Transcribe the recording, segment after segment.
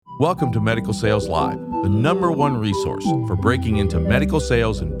Welcome to Medical Sales Live, the #1 resource for breaking into medical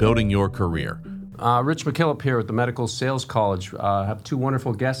sales and building your career. Rich McKillop here at the Medical Sales College. I have two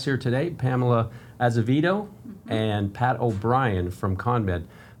wonderful guests here today, Pamela Azevedo and Pat O'Brien from CONMED.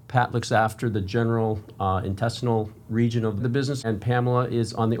 Pat looks after the general intestinal region of the business, and Pamela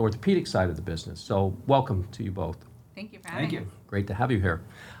is on the orthopedic side of the business. So welcome to you both. Thank you for having me. Great to have you here.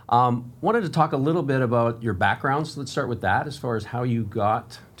 Wanted to talk a little bit about your backgrounds. Let's start with that as far as how you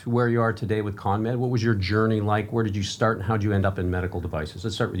got to where you are today with CONMED. What was your journey like? Where did you start and how did you end up in medical devices?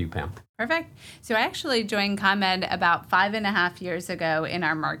 Let's start with you, Pam. Perfect. So I actually joined CONMED about 5.5 years ago in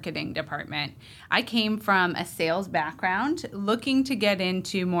our marketing department. I came from a sales background, looking to get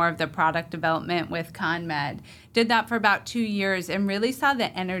into more of the product development with CONMED. Did that for about 2 years and really saw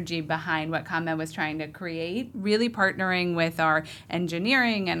the energy behind what CONMED was trying to create, really partnering with our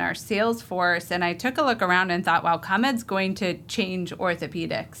engineering and our sales force. And I took a look around and thought, wow, CONMED's going to change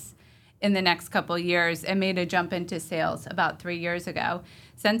orthopedics in the next couple of years, and made a jump into sales about 3 years ago.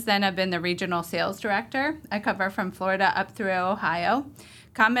 Since then, I've been the regional sales director. I cover from Florida up through Ohio.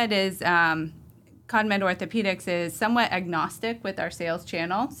 CONMED Orthopedics is somewhat agnostic with our sales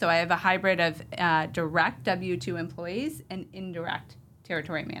channel. So I have a hybrid of direct W-2 employees and indirect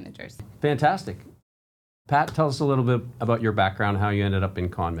territory managers. Fantastic. Pat, tell us a little bit about your background, how you ended up in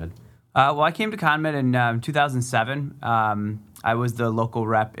CONMED. Well, I came to CONMED in 2007. I was the local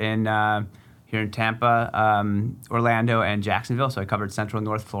rep here in Tampa, Orlando, and Jacksonville, so I covered Central and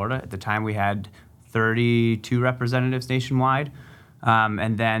North Florida. At the time, we had 32 representatives nationwide.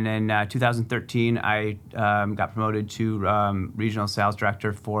 And then in 2013, I got promoted to regional sales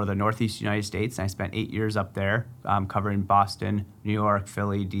director for the Northeast United States, and I spent 8 years up there covering Boston, New York,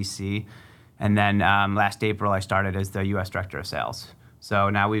 Philly, D.C. And then last April, I started as the U.S. Director of Sales.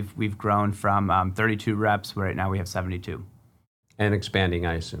 So now we've grown from 32 reps, where right now we have 72. And expanding,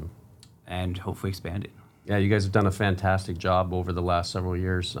 I assume. And hopefully expanding. Yeah, you guys have done a fantastic job over the last several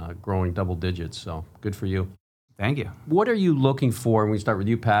years, growing double digits, so good for you. Thank you. What are you looking for, and we start with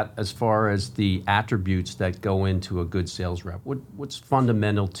you, Pat, as far as the attributes that go into a good sales rep? What's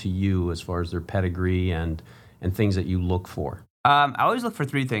fundamental to you as far as their pedigree and things that you look for? I always look for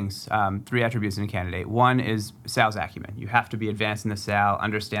three things, three attributes in a candidate. One is sales acumen. You have to be advanced in the sale,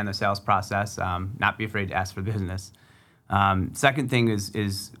 understand the sales process, not be afraid to ask for business. Second thing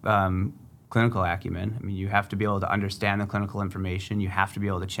is clinical acumen. I mean, you have to be able to understand the clinical information. You have to be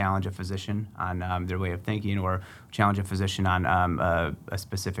able to challenge a physician on their way of thinking, or challenge a physician on a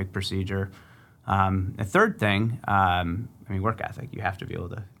specific procedure. The third thing, work ethic. You have to be able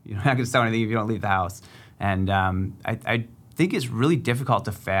to, you're not going to sell anything if you don't leave the house. And I think it's really difficult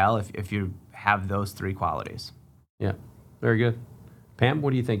to fail if you have those three qualities. Yeah, very good. Pam,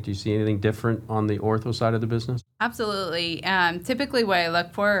 what do you think? Do you see anything different on the ortho side of the business? Absolutely. Typically what I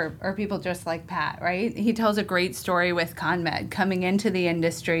look for are people just like Pat, right? He tells a great story with CONMED, coming into the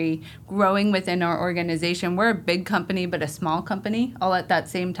industry, growing within our organization. We're a big company, but a small company all at that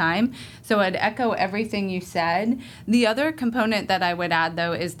same time. So I'd echo everything you said. The other component that I would add,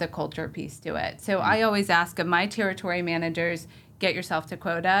 though, is the culture piece to it. So I always ask of my territory managers, get yourself to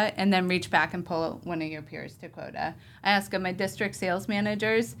quota, and then reach back and pull one of your peers to quota. I ask of my district sales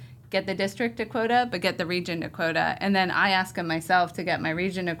managers, get the district to quota, but get the region to quota. And then I ask of myself to get my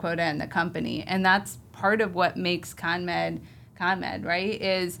region to quota and the company. And that's part of what makes CONMED, right?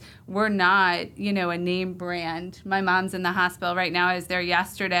 Is we're not, a name brand. My mom's in the hospital right now. I was there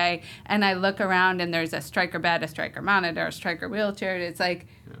yesterday, and I look around and there's a Stryker bed, a Stryker monitor, a Stryker wheelchair. It's like,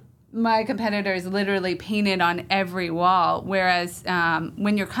 my competitor is literally painted on every wall, whereas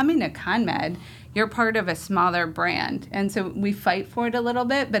when you're coming to CONMED, you're part of a smaller brand. And so we fight for it a little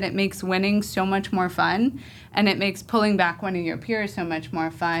bit, but it makes winning so much more fun, and it makes pulling back one of your peers so much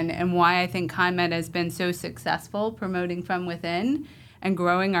more fun, and why I think CONMED has been so successful promoting from within and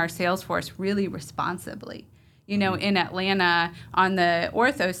growing our sales force really responsibly. In Atlanta, on the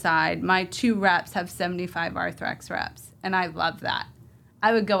ortho side, my 2 reps have 75 Arthrex reps, and I love that.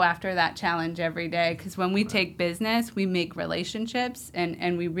 I would go after that challenge every day, because when we take business, we make relationships,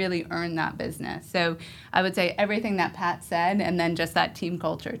 and we really earn that business. So I would say everything that Pat said, and then just that team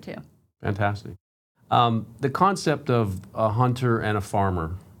culture too. Fantastic. The concept of a hunter and a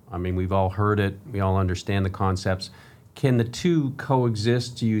farmer, we've all heard it. We all understand the concepts. Can the two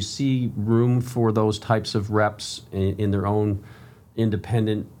coexist? Do you see room for those types of reps in their own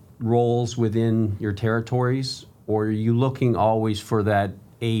independent roles within your territories? Or are you looking always for that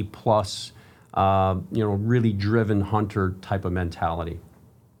A+, really driven hunter type of mentality?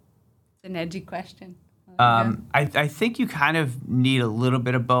 It's an edgy question. I think you kind of need a little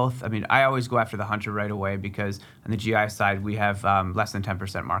bit of both. I mean, I always go after the hunter right away because on the GI side, we have less than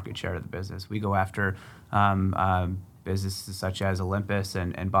 10% market share of the business. We go after businesses such as Olympus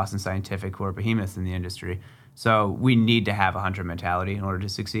and Boston Scientific, who are behemoths in the industry. So we need to have a hunter mentality in order to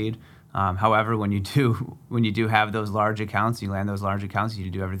succeed. However, when you do have those large accounts, you land those large accounts, you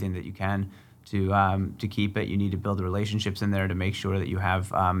need to do everything that you can to keep it. You need to build the relationships in there to make sure that you have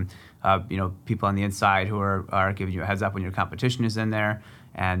people on the inside who are giving you a heads up when your competition is in there.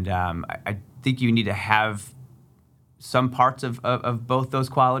 And I think you need to have some parts of both those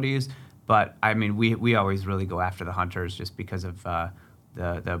qualities. But I mean, we always really go after the hunters just because of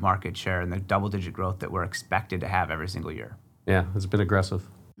the market share and the double-digit growth that we're expected to have every single year. Yeah, it's been aggressive.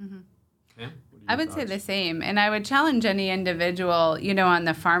 I would say the same. And I would challenge any individual, on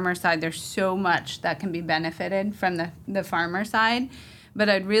the farmer side, there's so much that can be benefited from the farmer side. But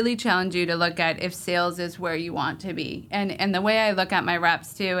I'd really challenge you to look at if sales is where you want to be. And the way I look at my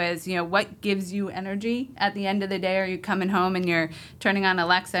reps too is, what gives you energy at the end of the day? Are you coming home and you're turning on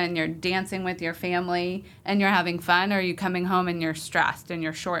Alexa and you're dancing with your family and you're having fun? Or are you coming home and you're stressed and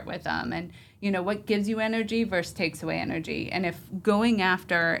you're short with them? And what gives you energy versus takes away energy. And if going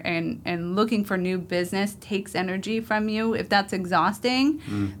after and looking for new business takes energy from you, if that's exhausting,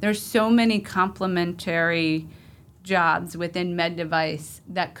 there's so many complementary jobs within med device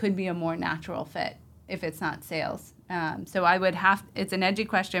that could be a more natural fit if it's not sales. So it's an edgy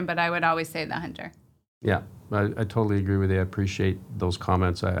question, but I would always say the hunter. Yeah, I totally agree with you. I appreciate those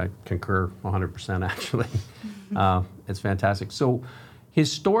comments. I concur 100% actually. It's fantastic. So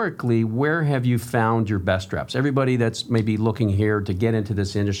historically, where have you found your best reps? Everybody that's maybe looking here to get into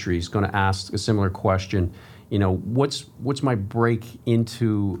this industry is going to ask a similar question. What's my break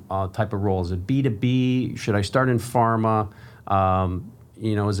into type of role? Is it B2B? Should I start in pharma?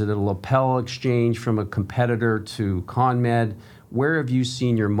 Is it a lapel exchange from a competitor to ConMed? Where have you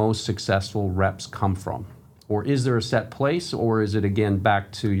seen your most successful reps come from? Or is there a set place, or is it again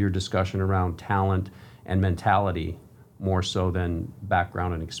back to your discussion around talent and mentality more so than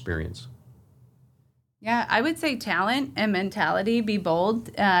background and experience? Yeah, I would say talent and mentality. Be bold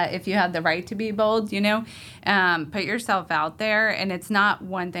if you have the right to be bold, put yourself out there. And it's not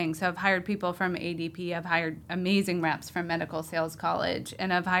one thing. So I've hired people from ADP. I've hired amazing reps from Medical Sales College.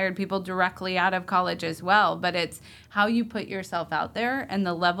 And I've hired people directly out of college as well. But it's how you put yourself out there and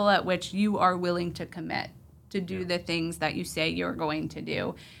the level at which you are willing to commit to do the things that you say you're going to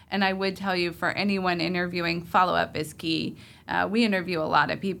do. And I would tell you, for anyone interviewing, follow-up is key. We interview a lot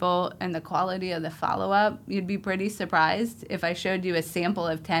of people, and the quality of the follow-up, you'd be pretty surprised if I showed you a sample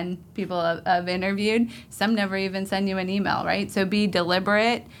of 10 people I've interviewed. Some never even send you an email, right? So be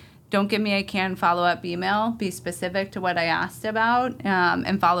deliberate. Don't give me a canned follow-up email. Be specific to what I asked about,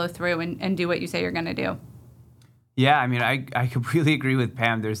 and follow through and do what you say you're going to do. Yeah, I mean, I completely agree with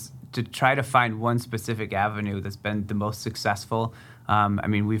Pam. To try to find one specific avenue that's been the most successful.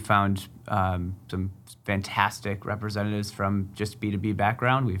 We've found some fantastic representatives from just B2B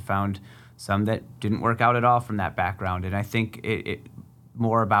background. We've found some that didn't work out at all from that background. And I think it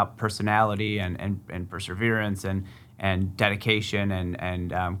more about personality and perseverance and dedication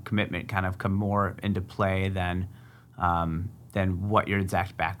and commitment kind of come more into play than what your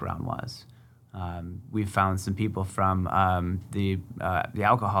exact background was. We've found some people from the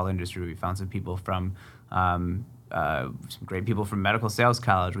alcohol industry. We found some people from some great people from Medical Sales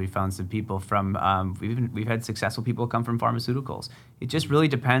College. We found some people from we've had successful people come from pharmaceuticals. It just really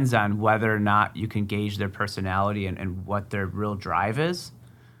depends on whether or not you can gauge their personality and what their real drive is,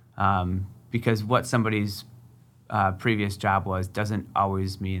 because what somebody's previous job was doesn't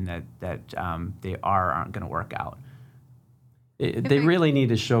always mean that they aren't going to work out. They really need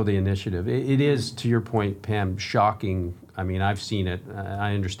to show the initiative. It is, to your point, Pam, shocking. I mean, I've seen it.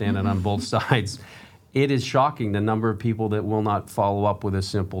 I understand it on both sides. It is shocking the number of people that will not follow up with a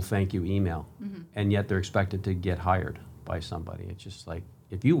simple thank you email, and yet they're expected to get hired by somebody. It's just like,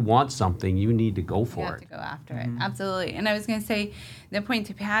 if you want something, you need to go for it. You have to go after it. Absolutely. And I was going to say, the point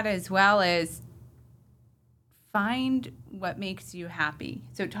to Pat as well is find what makes you happy.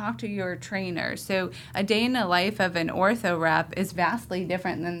 So talk to your trainer. So a day in the life of an ortho rep is vastly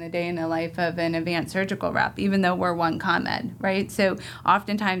different than the day in the life of an advanced surgical rep, even though we're one ConMed, right? So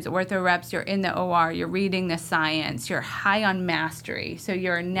oftentimes ortho reps, you're in the OR, you're reading the science, you're high on mastery. So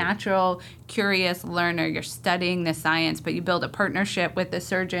you're a natural, curious learner, you're studying the science, but you build a partnership with the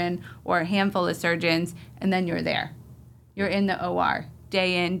surgeon or a handful of surgeons, and then you're there. You're in the OR.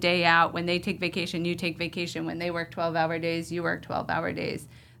 day in, day out. When they take vacation, you take vacation. When they work 12-hour days, you work 12-hour days.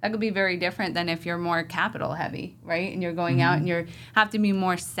 That could be very different than if you're more capital heavy, right? And you're going out and you have to be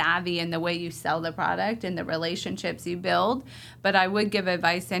more savvy in the way you sell the product and the relationships you build. But I would give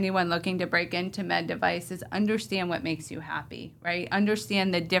advice to anyone looking to break into med devices, understand what makes you happy, right?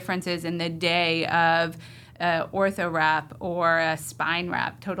 Understand the differences in the day of ortho wrap or a spine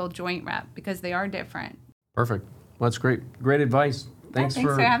wrap, total joint wrap, because they are different. Perfect. Well, that's great. Great advice. Thanks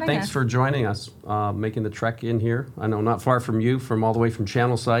for having thanks us. for joining us, making the trek in here. I know not far from you, from all the way from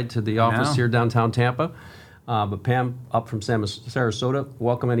Channelside to the office here downtown Tampa. But Pam, up from Sarasota,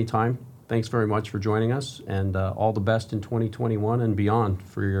 welcome anytime. Thanks very much for joining us, and all the best in 2021 and beyond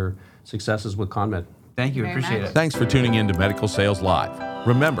for your successes with CONMED. Thank you. Very Appreciate much. it. Thanks for tuning in to Medical Sales Live.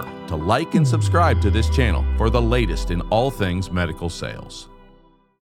 Remember to like and subscribe to this channel for the latest in all things medical sales.